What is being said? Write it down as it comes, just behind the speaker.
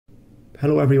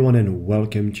Hello everyone and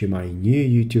welcome to my new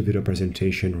YouTube video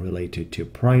presentation related to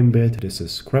PrimeBit. This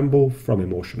is Scramble from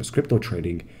Emotional Crypto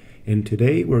Trading, and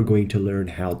today we're going to learn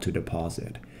how to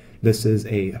deposit. This is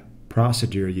a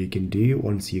procedure you can do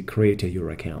once you create your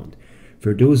account.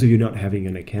 For those of you not having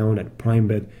an account at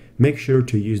PrimeBit, make sure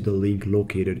to use the link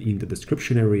located in the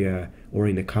description area or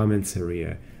in the comments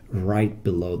area right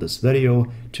below this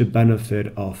video to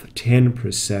benefit of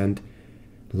 10%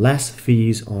 less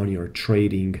fees on your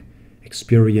trading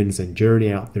experience and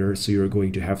journey out there. So you're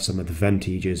going to have some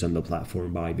advantages on the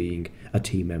platform by being a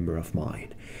team member of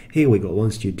mine. Here we go.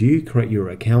 Once you do create your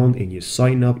account and you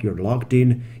sign up, you're logged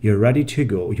in, you're ready to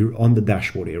go, you're on the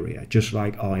dashboard area just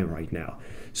like I am right now.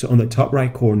 So on the top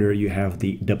right corner you have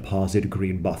the deposit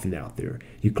green button out there.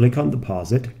 You click on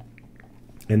deposit,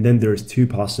 and then there's two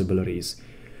possibilities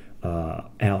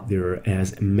out there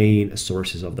as main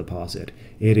sources of deposit.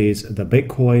 It is the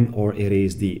Bitcoin or it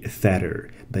is the Tether,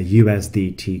 the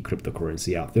USDT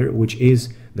cryptocurrency out there, which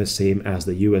is the same as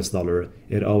the US dollar.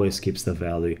 It always keeps the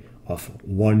value of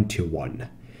 1 to 1.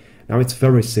 Now it's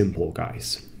very simple,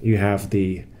 guys. You have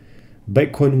the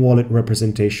Bitcoin wallet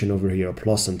representation over here,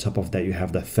 plus on top of that you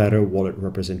have the Tether wallet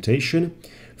representation.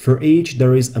 For each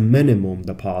there is a minimum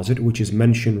deposit, which is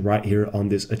mentioned right here on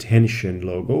this attention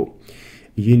logo.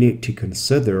 You need to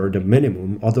consider the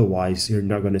minimum, otherwise you're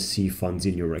not going to see funds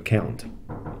in your account.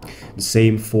 The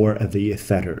same for the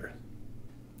Tether.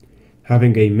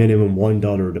 Having a minimum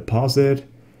 $1 deposit,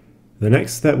 the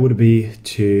next step would be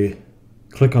to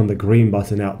click on the green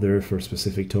button out there for a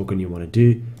specific token you want to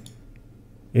do.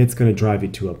 It's going to drive you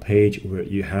to a page where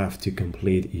you have to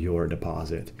complete your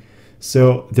deposit.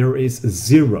 So there is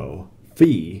zero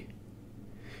fee.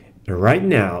 Right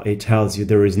now it tells you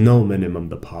there is no minimum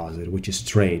deposit, which is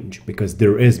strange because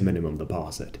there is minimum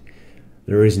deposit.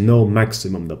 There is no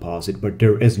maximum deposit, but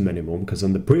there is minimum, because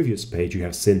on the previous page you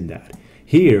have seen that.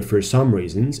 Here for some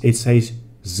reasons it says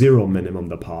zero minimum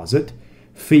deposit,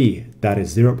 fee that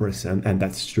is 0%, and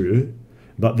that's true,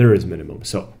 but there is minimum.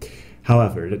 So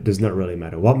however, that does not really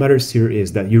matter. What matters here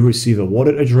is that you receive a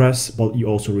wallet address, but you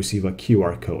also receive a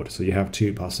QR code. So you have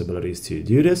two possibilities to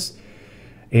do this.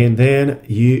 And then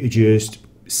you just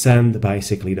send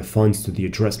basically the funds to the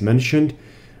address mentioned.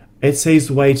 It says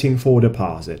waiting for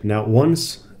deposit. Now,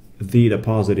 once the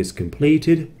deposit is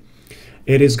completed,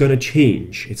 it is going to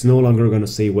change. It's no longer going to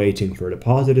say waiting for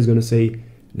deposit. It's going to say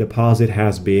deposit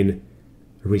has been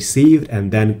received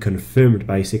and then confirmed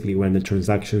basically when the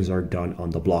transactions are done on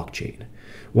the blockchain.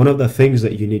 One of the things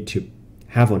that you need to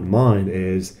have on mind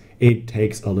is it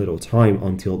takes a little time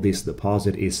until this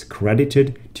deposit is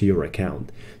credited to your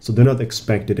account. So do not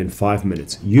expect it in 5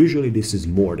 minutes. Usually this is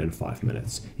more than 5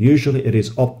 minutes. Usually it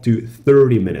is up to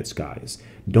 30 minutes, guys.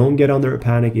 Don't get under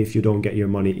panic if you don't get your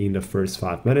money in the first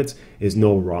 5 minutes. There's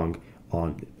no wrong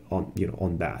on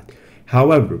that.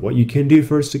 However, what you can do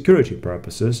for security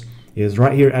purposes is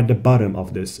right here at the bottom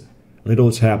of this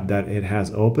little tab that it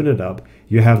has opened it up,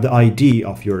 you have the ID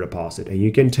of your deposit, and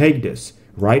you can take this,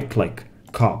 right click,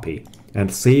 copy, and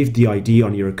save the ID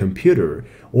on your computer,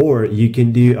 or you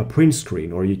can do a print screen,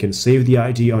 or you can save the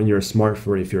ID on your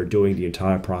smartphone if you're doing the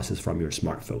entire process from your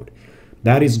smartphone.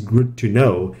 That is good to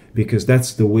know because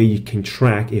that's the way you can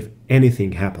track if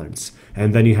anything happens,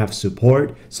 and then you have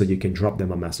support so you can drop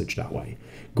them a message that way.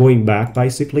 Going back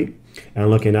basically and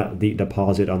looking at the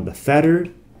deposit on the Tether,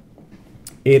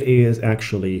 it is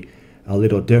actually a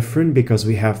little different because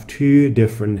we have two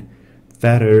different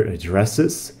Tether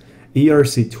addresses,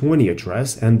 ERC20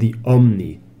 address and the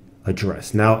Omni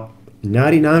address. Now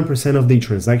 99% of the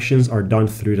transactions are done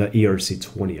through the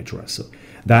ERC20 address, so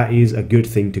that is a good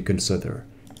thing to consider.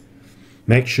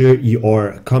 Make sure you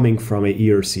are coming from a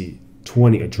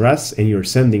ERC20 address and you're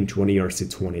sending to an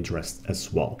ERC20 address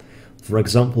as well. For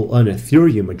example, an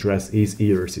Ethereum address is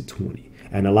ERC20,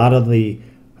 and a lot of the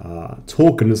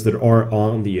tokens that are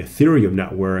on the Ethereum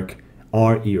network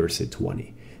are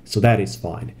ERC20, so that is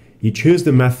fine. You choose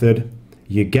the method,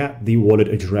 you get the wallet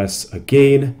address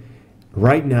again.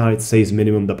 Right now it says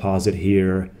minimum deposit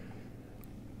here.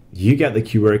 You get the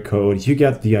QR code, you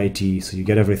get the ID, so you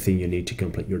get everything you need to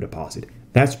complete your deposit.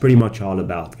 That's pretty much all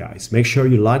about, guys. Make sure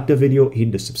you like the video,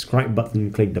 hit the subscribe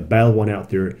button, click the bell one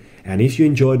out there. And if you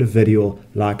enjoyed the video,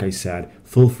 like I said,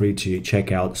 feel free to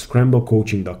check out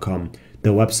scramblecoaching.com, the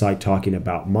website talking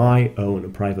about my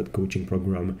own private coaching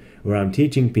program, where I'm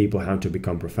teaching people how to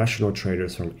become professional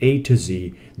traders from A to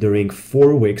Z during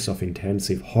 4 weeks of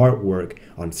intensive hard work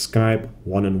on Skype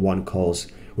one-on-one calls,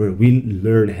 where we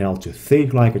learn how to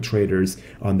think like a traders,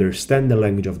 understand the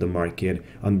language of the market,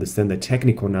 understand the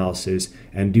technical analysis,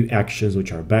 and do actions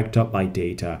which are backed up by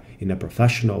data in a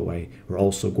professional way. We're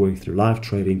also going through live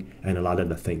trading and a lot of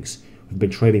the things. I've been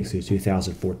trading since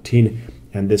 2014,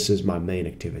 and this is my main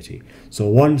activity. So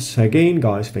once again,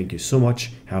 guys, thank you so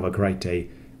much. Have a great day.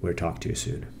 We'll talk to you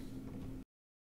soon.